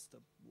the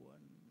desktop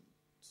one.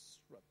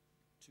 Swap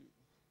to.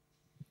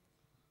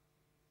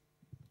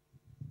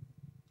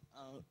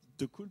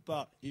 The cool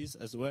part is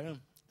as well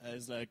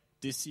as like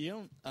this year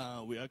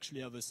we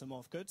actually have a summer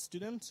of code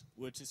student,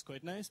 which is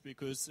quite nice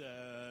because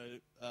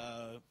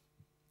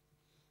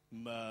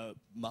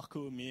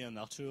Marco, me, and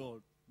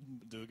Artur,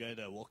 the guy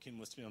that working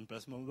mostly on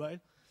Plasma Mobile,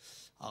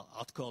 are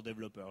hardcore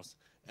developers,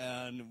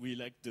 and we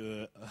like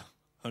the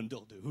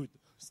under the hood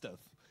stuff.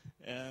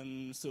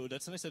 And so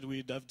that's nice that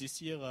we have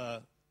this year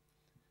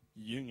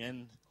Young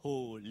and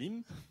Ho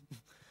Lim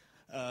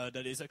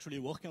that is actually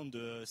working on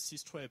the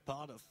C-Stray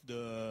part of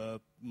the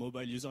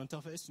mobile user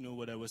interface. You know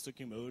what I was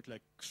talking about,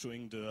 like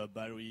showing the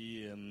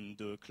battery and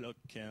the clock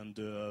and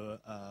the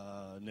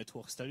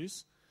network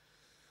status.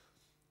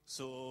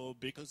 So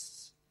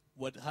because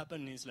what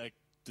happened is like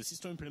the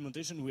system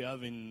implementation we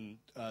have in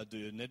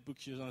the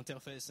netbook user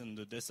interface and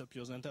the desktop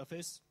user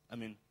interface, I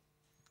mean,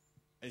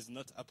 is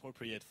not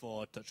appropriate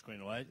for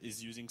touchscreen, right?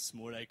 It's using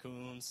small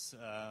icons,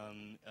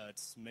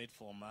 it's made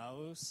for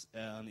mouse,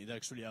 and it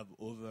actually have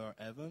other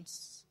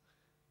events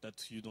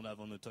that you don't have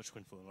on a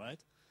touchscreen phone, right?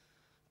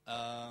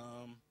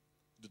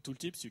 The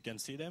tooltips, you can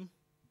see them,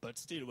 but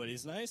still what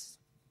is nice,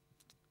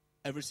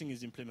 everything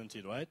is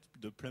implemented, right?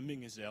 The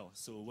plumbing is there.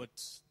 So what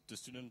the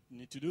student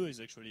need to do is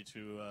actually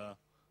to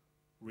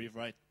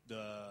rewrite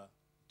the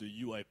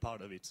UI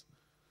part of it.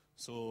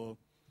 So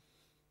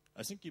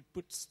I think he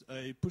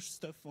pushed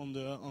stuff on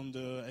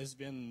the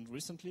SVN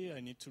recently. I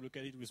need to look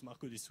at it with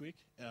Marco this week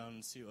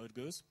and see how it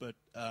goes. But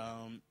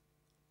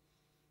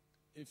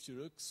if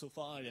you look so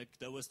far, like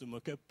that was the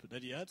mock-up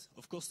that he had.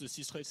 Of course, the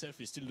C-Stray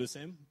itself is still the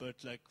same.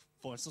 But like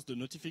for instance, the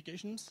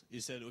notifications, he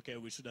said, okay,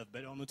 we should have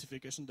better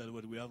notifications than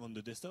what we have on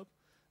the desktop.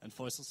 And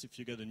for instance, if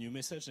you get a new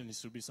message, then it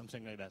should be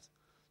something like that,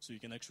 so you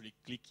can actually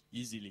click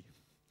easily.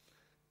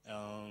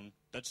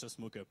 That's just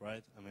mock-up,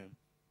 right? I mean.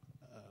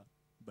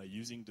 By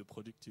using the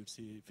product, you'll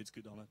see if it's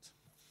good or not.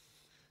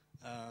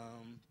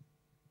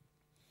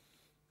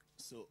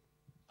 So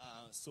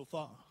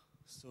far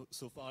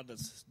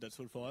that's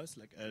all for us.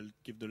 Like I'll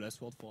give the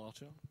last word for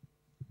Artur.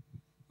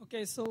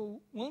 Okay,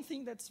 so one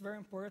thing that's very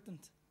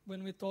important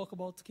when we talk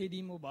about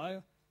KDE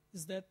Mobile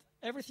is that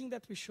everything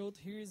that we showed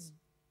here is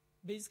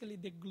basically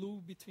the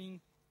glue between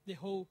the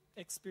whole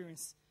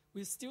experience.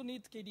 We still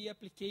need KDE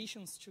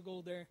applications to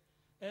go there.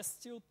 As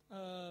Stu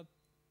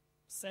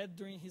said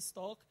during his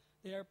talk,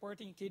 they are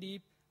porting KDE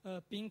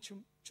ping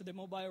to the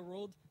mobile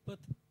world, but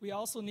we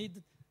also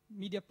need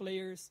media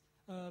players,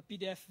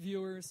 PDF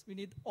viewers. We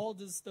need all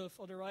this stuff.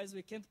 Otherwise,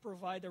 we can't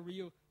provide a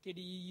real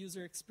KDE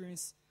user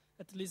experience,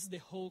 at least the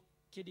whole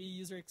KDE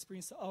user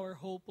experience, our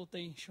whole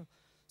potential.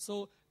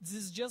 So this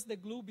is just the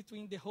glue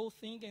between the whole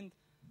thing and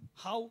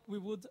how we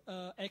would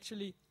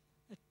actually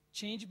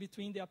change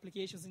between the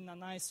applications in a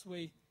nice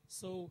way.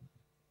 So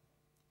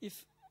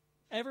if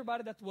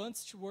everybody that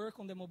wants to work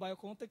on the mobile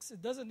context,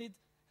 it doesn't need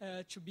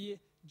to be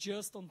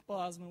just on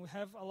Plasma. We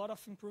have a lot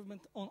of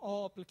improvement on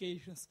all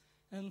applications.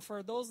 And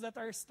for those that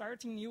are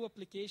starting new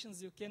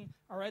applications, you can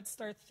already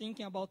start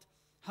thinking about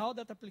how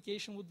that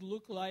application would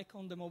look like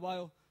on the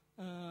mobile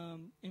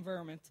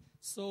environment.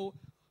 So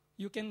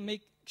you can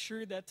make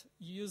sure that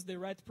you use the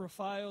right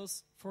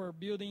profiles for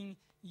building.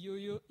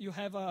 You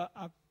have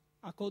a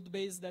code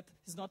base that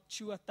is not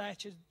too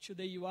attached to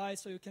the UI,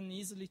 so you can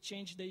easily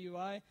change the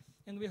UI.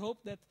 And we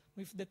hope that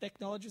with the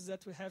technologies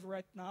that we have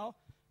right now,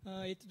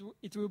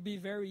 it will be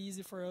very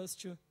easy for us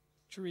to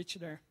reach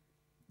there.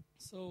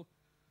 So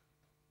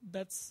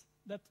that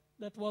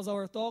was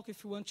our talk.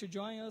 If you want to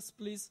join us,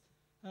 please,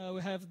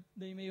 we have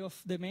the email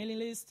of the mailing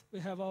list. We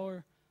have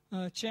our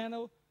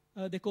channel.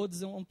 The code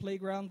is on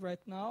Playground right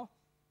now.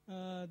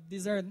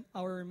 These are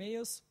our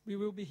emails. We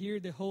will be here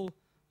the whole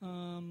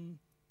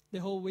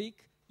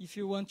week. If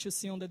you want to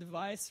see on the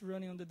device,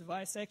 running on the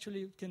device,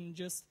 actually you can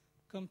just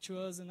come to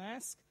us and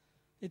ask.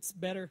 It's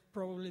better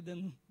probably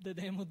than the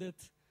demo that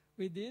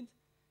we did.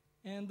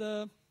 And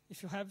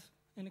if you have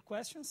any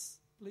questions,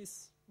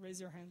 please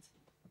raise your hand.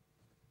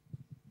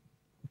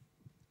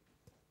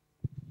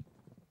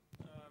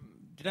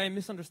 Did I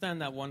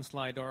misunderstand that one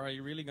slide, or are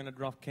you really going to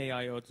drop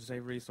KIO to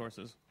save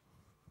resources?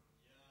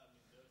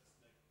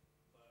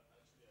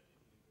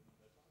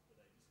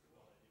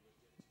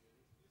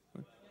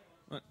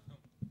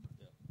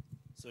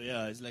 So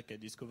yeah, it's like I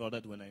discovered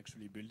that when I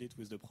actually built it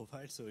with the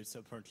profile, so it's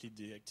apparently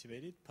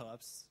deactivated.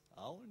 Perhaps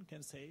Aaron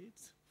can say it,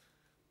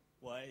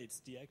 why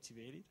it's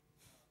deactivated?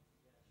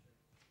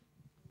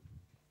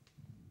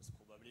 It's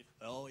probably,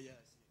 oh yeah,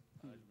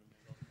 I remember.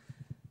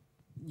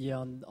 Yeah,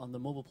 on the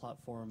mobile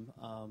platform,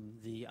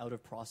 the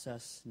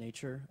out-of-process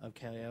nature of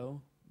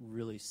KIO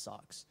really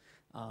sucks.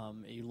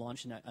 You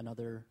launch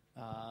another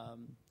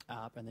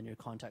app, and then you're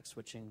context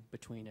switching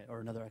between it, or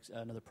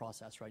another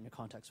process, right? And you're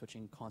context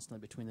switching constantly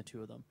between the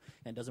two of them,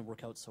 and it doesn't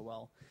work out so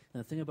well.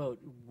 And the thing about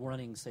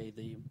running, say,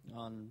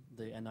 on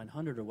the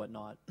N900 or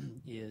whatnot,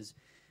 is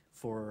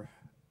for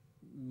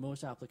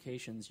most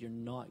applications, you're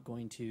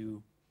going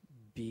to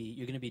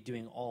be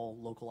doing all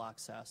local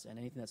access, and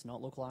anything that's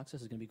not local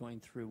access is going to be going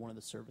through one of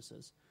the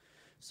services.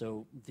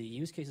 So the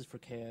use cases for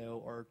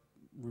KIO are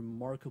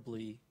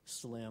remarkably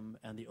slim,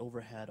 and the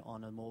overhead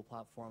on a mobile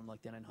platform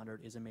like the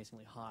N900 is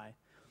amazingly high.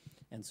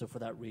 And so for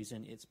that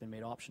reason, it's been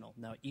made optional.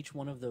 Now, each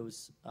one of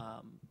those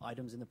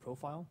items in the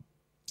profile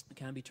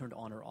can be turned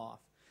on or off.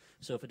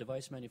 So if a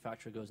device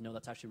manufacturer goes, no,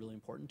 that's actually really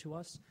important to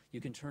us,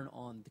 you can turn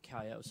on the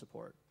KIO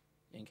support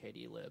in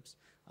KDE Libs.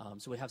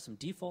 So we have some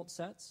default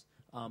sets,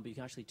 but you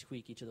can actually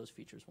tweak each of those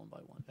features one by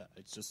one. Yeah,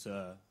 it's just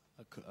an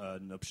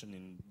option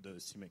in the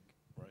CMake,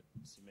 right?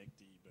 CMake,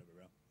 the blah, blah,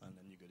 blah, and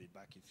then you get it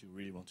back if you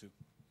really want to.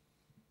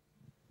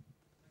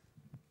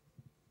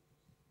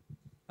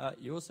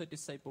 You also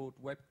disabled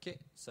WebKit,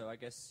 so I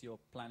guess you're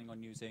planning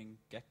on using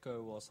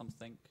Gecko or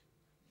something.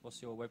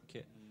 What's your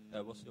WebKit?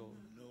 What's your?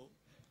 No.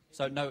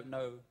 So no.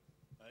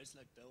 It's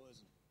like that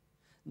wasn't.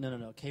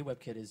 No.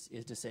 KWebKit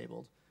is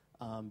disabled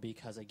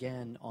because,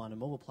 again, on a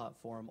mobile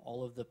platform,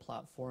 all of the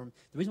platform.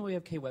 The reason why we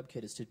have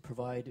KWebKit is to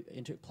provide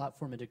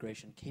platform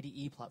integration,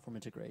 KDE platform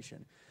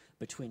integration,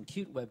 between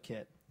Qt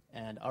WebKit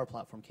and our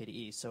platform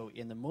KDE. So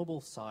in the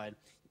mobile side,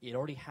 it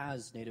already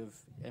has native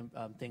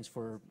things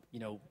for,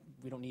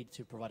 we don't need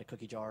to provide a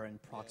cookie jar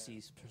and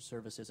proxies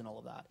services and all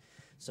of that.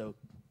 So,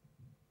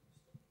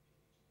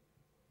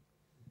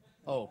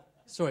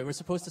 sorry, we're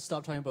supposed to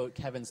stop talking about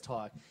Kevin's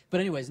talk. But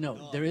anyways,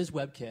 no, there is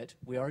WebKit.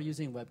 We are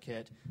using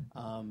WebKit,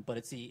 but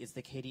it's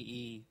the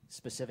KDE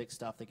specific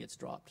stuff that gets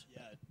dropped.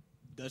 Yeah,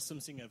 that's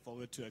something I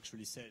forgot to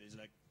actually say. Is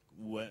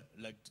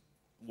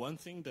one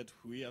thing that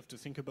we have to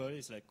think about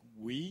is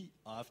we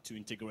have to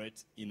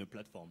integrate in a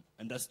platform,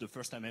 and that's the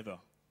first time ever.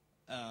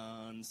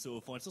 And so,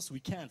 for instance, we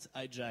can't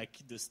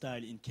hijack the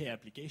style in K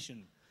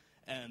application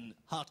and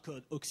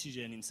hardcode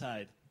Oxygen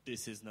inside.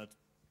 This is not,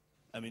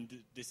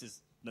 this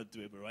is not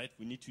doable, right?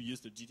 We need to use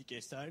the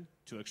GTK style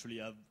to actually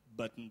have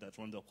buttons that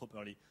render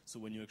properly.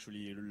 So when you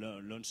actually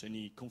launch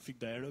any config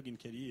dialog in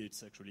KDE,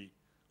 it's actually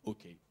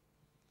okay.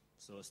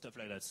 So stuff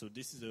like that. So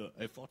this is an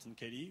effort in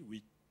KDE.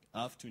 We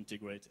have to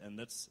integrate, and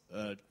that's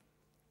a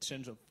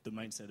change of the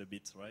mindset a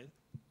bit, right?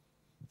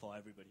 For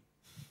everybody.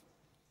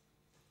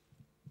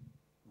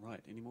 Right,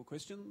 any more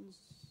questions?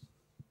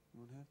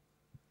 Anyone have?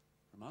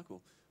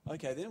 Remarkable.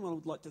 Okay, then I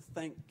would like to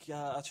thank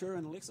Artur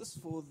and Alexis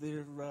for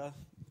their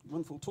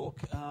wonderful talk.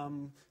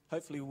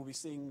 Hopefully we'll be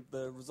seeing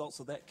the results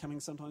of that coming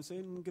sometime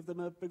soon, and give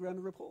them a big round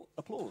of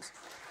applause.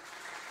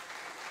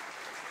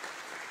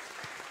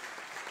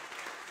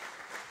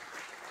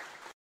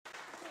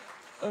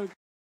 Okay.